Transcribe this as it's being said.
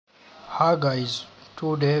Hi guys,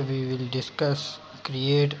 today we will discuss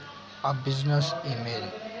create a business email.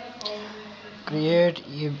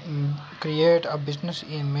 Create a business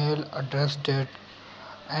email address that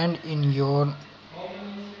and in your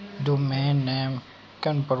domain name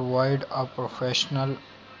can provide a professional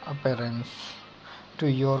appearance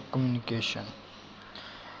to your communication.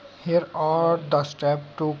 Here are the steps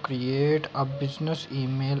to create a business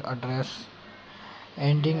email address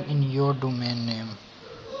ending in your domain name.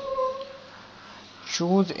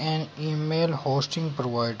 Choose an email hosting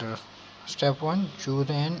provider. Step 1. Choose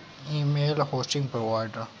an email hosting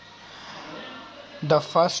provider. The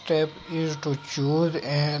first step is to choose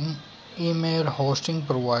an email hosting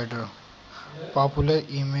provider. Popular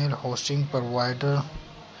email hosting provider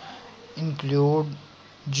include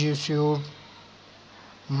Gsuit,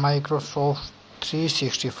 Microsoft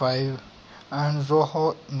 365 and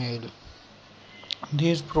Zoho Mail.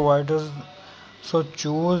 These providers, so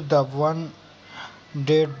choose the one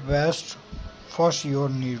that best fits your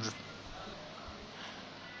needs.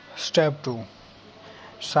 Step 2.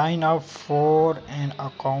 Sign up for an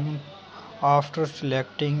account. After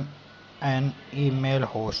selecting an email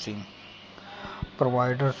hosting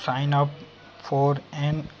provider, sign up for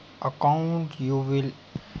an account. You will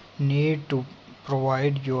need to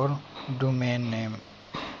provide your domain name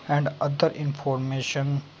and other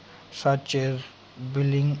information such as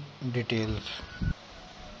billing details.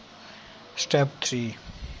 Step 3.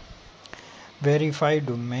 Verify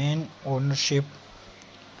domain ownership.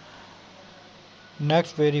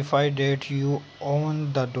 Next, verify that you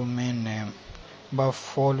own the domain name by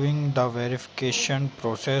following the verification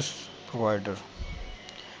process provided.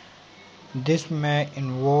 This may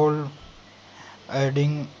involve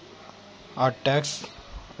adding a text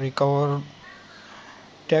record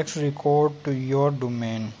to your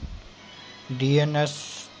domain,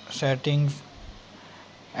 DNS settings,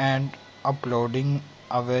 and uploading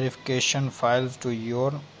a verification files to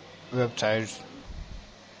your websites.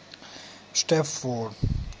 Step 4.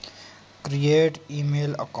 Create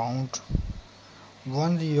email account.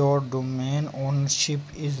 Once your domain ownership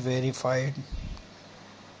is verified,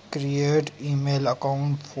 create email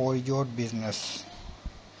account for your business.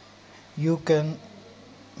 You can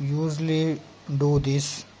usually do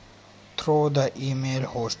this through the email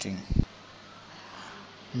hosting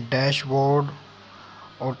dashboard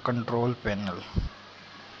or control panel.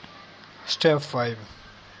 Step 5.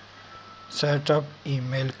 Set up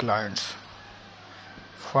email clients.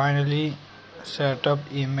 Finally, set up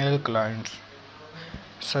email clients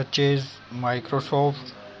such as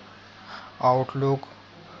Microsoft Outlook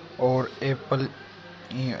or Apple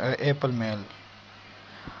Mail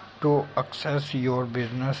to access your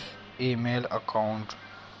business email account.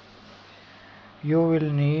 You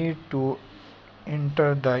will need to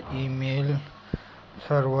enter the email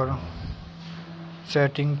server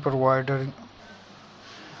setting providing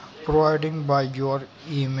by your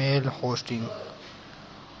email hosting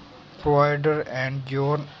provider and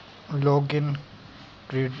your login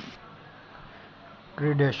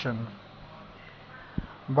credentials.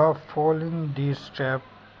 By following these steps,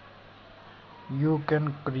 you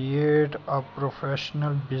can create a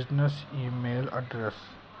professional business email address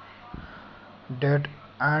that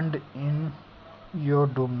ends in your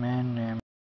domain name.